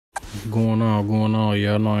Going on.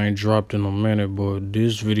 Yeah, I know I ain't dropped in a minute, but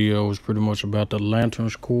this video is pretty much about the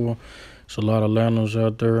Lanterns Corps. It's a lot of lanterns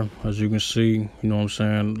out there, as you can see. You know what I'm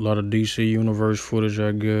saying? A lot of DC Universe footage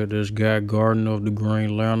I get. There's Guy Gardner of the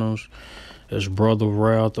Green Lanterns. There's Brother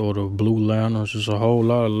Wrath or the Blue Lanterns. There's a whole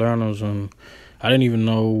lot of lanterns, and I didn't even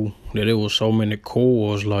know that there was so many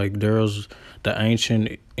cores. Like there's the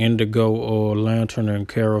ancient Indigo Lantern and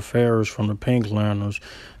Cara Ferris from the Pink Lanterns,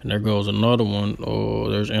 and there goes another one.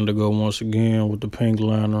 There's Indigo once again with the Pink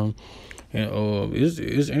Lantern, and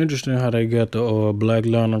it's interesting how they got the Black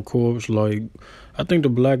Lantern Corps. Like I think the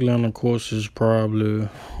Black Lantern Corps is probably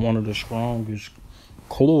one of the strongest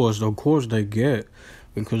corps, the corps they get,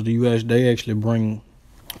 because the U.S. they actually bring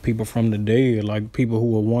people from the dead, like people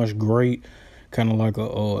who were once great, kind of like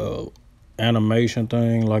a animation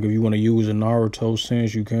thing. Like if you want to use a Naruto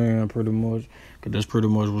sense, you can pretty much, cause that's pretty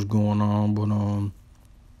much what's going on. But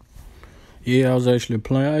yeah, I was actually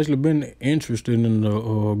playing. I actually been interested in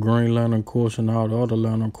the Green Lantern course and all the other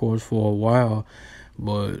Lantern course for a while.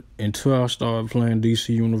 But until I started playing DC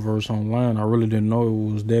Universe Online, I really didn't know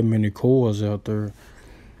it was that many cores out there.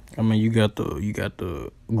 I mean, you got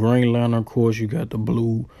the Green Lantern course, you got the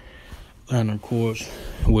Blue Lantern course,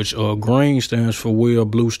 which green stands for will,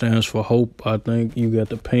 blue stands for hope. I think you got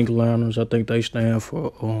the Pink Lanterns. I think they stand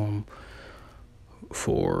for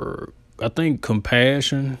I think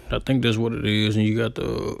compassion. I think that's what it is. And you got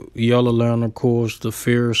the Yellow Lantern course, the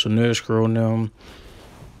Fear, Sinestro, and them.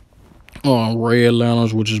 Red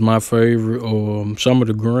Lanterns, which is my favorite. Some of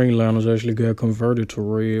the Green Lanterns actually got converted to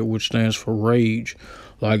red, which stands for rage.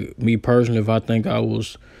 Like me personally, if I think I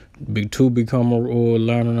was to become a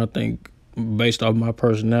lantern, I think based off my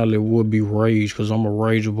personality, it would be rage, because I'm a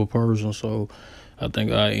rageable person. So I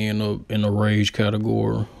think I end up in the rage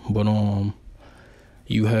category. But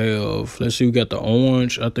you have, let's see, you got the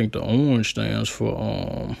orange. I think the orange stands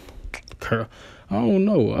for I don't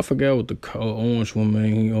know. I forgot what the orange one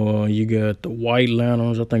mean. You got the white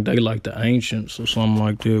lanterns. I think they like the ancients or something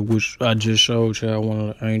like that, which I just showed you. One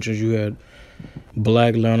of the ancients. You had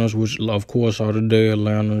black lanterns, which of course are the dead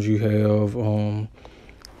lanterns. You have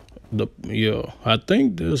I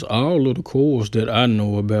think there's all of the cores that I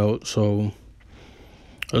know about. So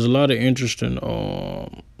there's a lot of interesting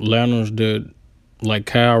lanterns that, like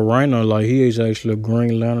Kyle Rayner, like he is actually a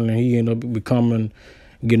Green Lantern, and he ended up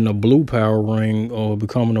getting a blue power ring or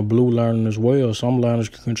becoming a blue lantern as well. Some lanterns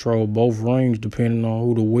can control both rings depending on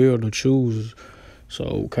who the wielder chooses.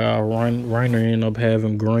 So Kyle Rayner ended up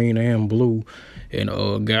having green and blue. And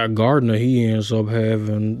Guy Gardner, he ends up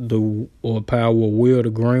having the power of will,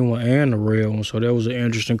 the green one and the red one. So that was an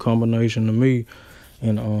interesting combination to me.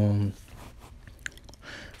 And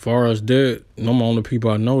far as that, I'm the only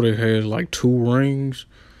people I know that has like two rings.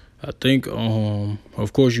 I think,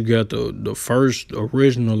 of course, you got the first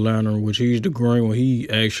original lantern, which he's the green one.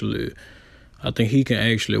 I think he can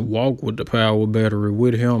actually walk with the power battery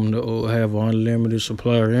with him to have an unlimited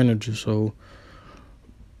supply of energy. So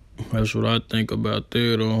that's what I think about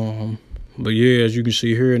that. But yeah, as you can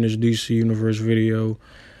see here in this DC Universe video,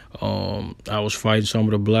 I was fighting some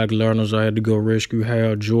of the Black Lanterns. I had to go rescue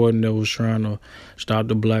Hal Jordan that was trying to stop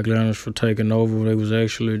the Black Lanterns from taking over. They was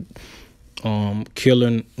actually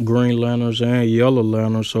killing Green Lanterns and Yellow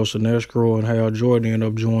Lanterns. So Sinestro and Hal Jordan ended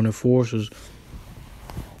up joining forces,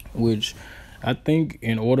 which I think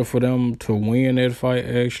in order for them to win that fight,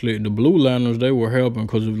 actually, the Blue Lanterns, they were helping,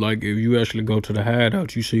 because if you actually go to the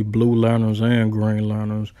hideout, you see Blue Lanterns and Green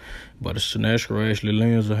Lanterns. But Sinestro actually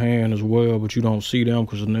lends a hand as well, but you don't see them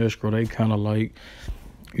because Sinestro, they kind of like,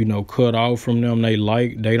 cut off from them. They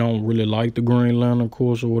don't really like the Green Lantern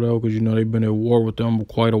course or whatever, because they've been at war with them for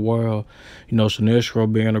quite a while. Sinestro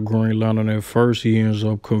being a Green Lantern at first, he ends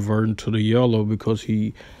up converting to the yellow because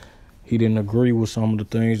he didn't agree with some of the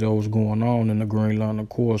things that was going on in the Green Lantern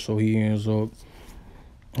course. So he ends up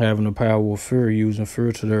having the power of fear, using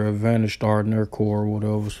fear to their advantage, starting their core or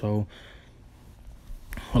whatever. So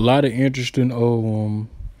a lot of interesting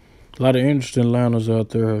lanterns out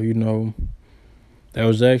there. There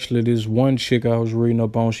was actually this one chick I was reading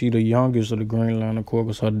up on. She the youngest of the Green Lantern Corps,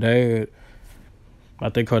 because I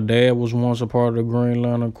think her dad was once a part of the Green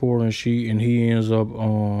Lantern Corps, and he ends up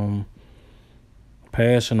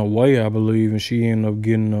passing away, I believe, and she ended up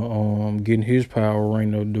getting his power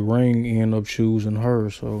ring. The ring ended up choosing her.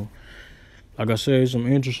 So, like I said, some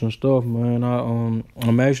interesting stuff, man.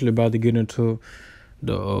 I'm actually about to get into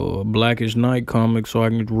the Blackest Night comic so I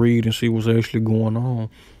can read and see what's actually going on.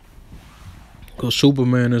 Because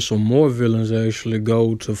Superman and some more villains actually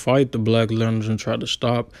go to fight the Black Lanterns and try to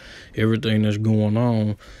stop everything that's going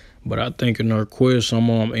on. But I think in their quest, some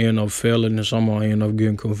of them end up failing and some of them end up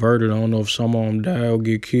getting converted. I don't know if some of them die or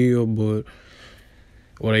get killed, but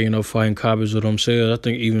or they end up fighting copies of themselves. I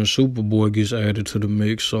think even Superboy gets added to the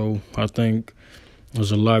mix. So I think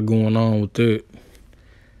there's a lot going on with that.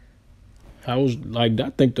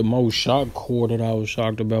 I think the most shocked core that I was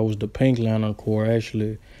shocked about was the Pink Lantern core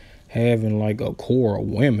actually having like a core of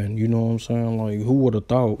women. You know what I'm saying? Like, who would have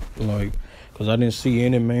thought? Like, because I didn't see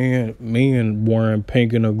any men wearing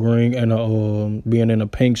pink and a green and being in a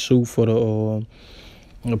pink suit for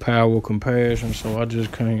the power of compassion. So I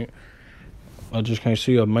just can't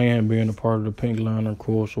see a man being a part of the Pink Lantern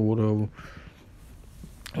course or whatever.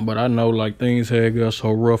 But I know like things had got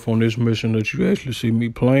so rough on this mission that you actually see me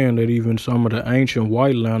playing that even some of the ancient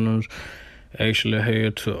White Lanterns actually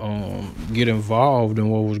had to get involved in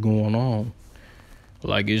what was going on.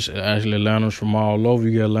 Like, it's actually lanterns from all over.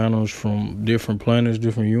 You got lanterns from different planets,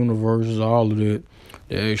 different universes, all of that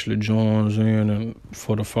actually joins in and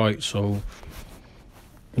for the fight. So,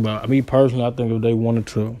 but me personally, I think if they wanted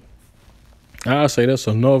to, I'd say that's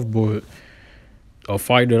enough, but a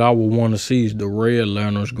fight that I would want to see is the Red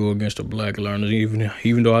Lanterns go against the Black Lanterns.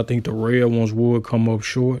 Even though I think the red ones would come up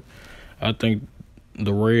short, I think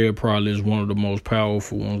the red probably is one of the most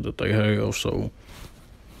powerful ones that they have. So,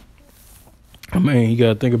 I mean, you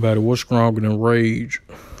gotta think about it. What's stronger than rage?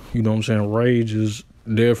 You know what I'm saying? Rage is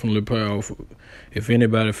definitely powerful. If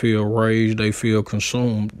anybody feel rage, they feel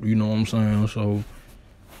consumed. You know what I'm saying? So,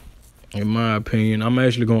 in my opinion, I'm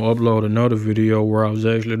actually gonna upload another video where I was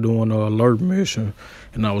actually doing an alert mission,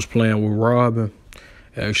 and I was playing with Robin,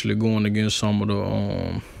 actually going against some of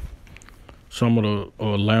the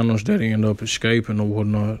lanterns that end up escaping or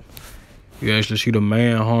whatnot. You actually see the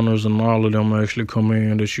manhunters and all of them actually come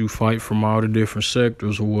in that you fight from all the different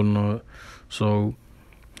sectors or whatnot. So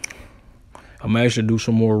I'm actually do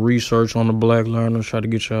some more research on the Black Lanterns, try to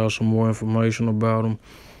get y'all some more information about them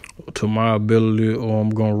to my ability, or I'm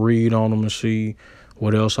going to read on them and see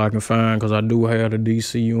what else I can find, because I do have the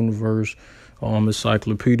DC Universe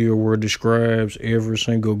encyclopedia where it describes every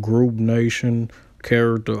single group, nation,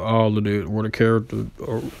 character, all of that, where the character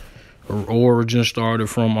or origin started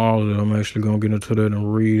from, all of that. I'm actually going to get into that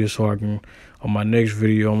and read it so I can, on my next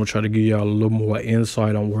video, I'm going to try to give y'all a little more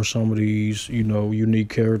insight on where some of these, unique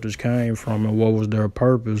characters came from and what was their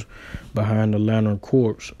purpose behind the Lantern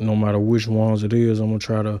Corps. No matter which ones it is, I'm going to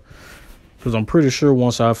try to, because I'm pretty sure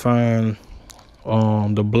once I find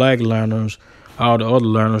the Black Lanterns, all the other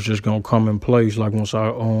lanterns just going to come in place. Like once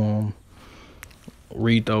I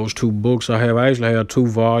read those 2 books I actually have 2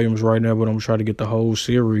 volumes right now, but I'm trying to get the whole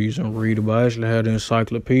series and read it. But I actually have the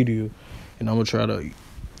encyclopedia, and I'm going to try to,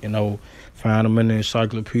 find them in the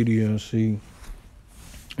encyclopedia and see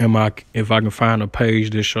if I can find a page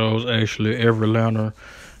that shows actually every lantern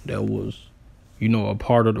that was, a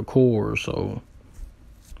part of the Corps. So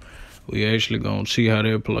we actually gonna see how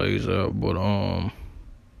that plays out. But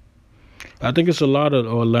I think it's a lot of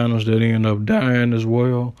lanterns that end up dying as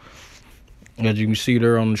well. As you can see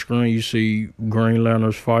there on the screen, you see Green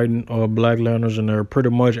Lanterns fighting Black Lanterns, and they're pretty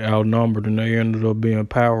much outnumbered, and they ended up being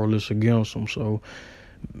powerless against them. So,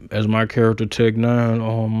 as my character Tech 9,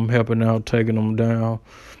 I'm helping out, taking them down.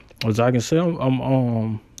 As I can say,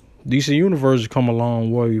 DC Universe has come a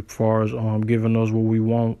long way as far as giving us what we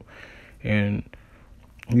want, and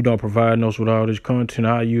providing us with all this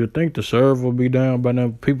content. You'd think the server will be down by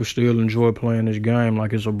now. People still enjoy playing this game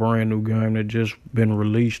like it's a brand new game that just been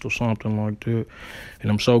released or something like that.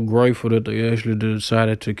 And I'm so grateful that they actually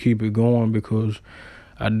decided to keep it going, because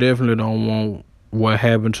I definitely don't want what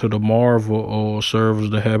happened to the Marvel servers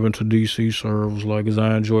that happened to DC servers. Like, as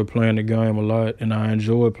I enjoy playing the game a lot, and I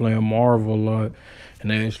enjoy playing Marvel a lot,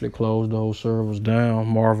 and they actually closed those servers down,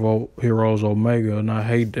 Marvel Heroes Omega, and I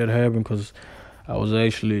hate that happened, because I was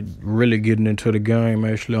actually really getting into the game,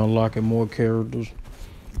 actually unlocking more characters.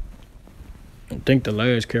 I think the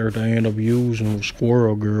last character I ended up using was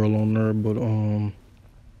Squirrel Girl on there, but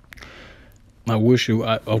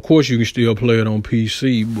of course you can still play it on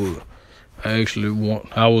PC, but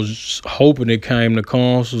I was hoping it came to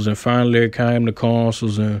consoles, and finally it came to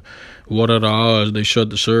consoles, and what are the odds they shut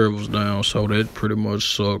the servers down? So that pretty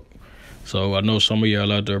much sucked. So I know some of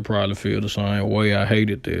y'all out there probably feel the same way. I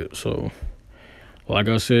hated that. So, like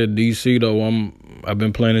I said, DC though, I've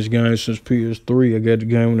been playing this game since PS3. I got the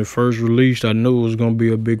game when it first released. I knew it was gonna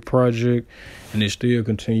be a big project, and it's still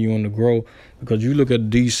continuing to grow. Because you look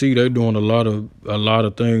at DC, they're doing a lot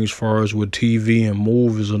of things as far as with TV and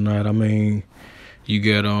movies or not. I mean, you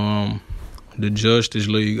got the Justice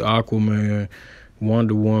League, Aquaman,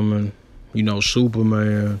 Wonder Woman,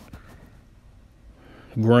 Superman,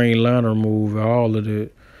 Green Lantern movie, all of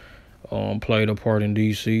that. played a part in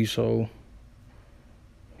DC. So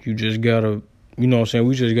you just gotta, you know what I'm saying,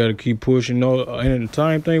 we just gotta keep pushing. No, and the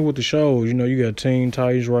same thing with the shows. You know, you got Teen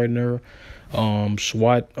Titans right there.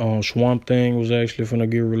 Swamp Thing was actually finna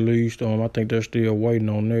get released. I think they're still waiting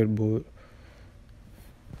on that,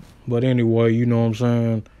 but anyway, you know what I'm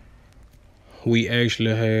saying. We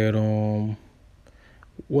actually had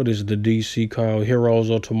what is the DC called, Heroes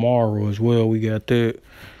of Tomorrow as well. We got that.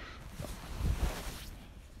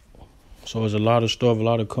 So there's a lot of stuff, a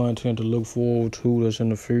lot of content to look forward to that's in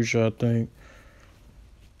the future, I think.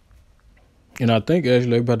 And I think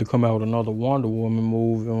actually they're about to come out with another Wonder Woman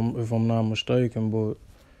movie, if I'm not mistaken. But,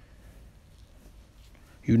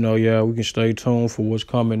 you know, yeah, we can stay tuned for what's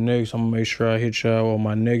coming next. I'm going to make sure I hit y'all on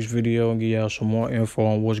my next video and give y'all some more info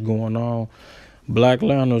on what's going on. Black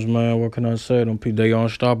Lanterns, man, what can I say? They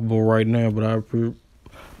unstoppable right now, but I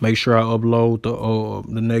make sure I upload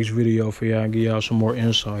the next video for y'all and give y'all some more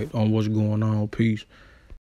insight on what's going on. Peace.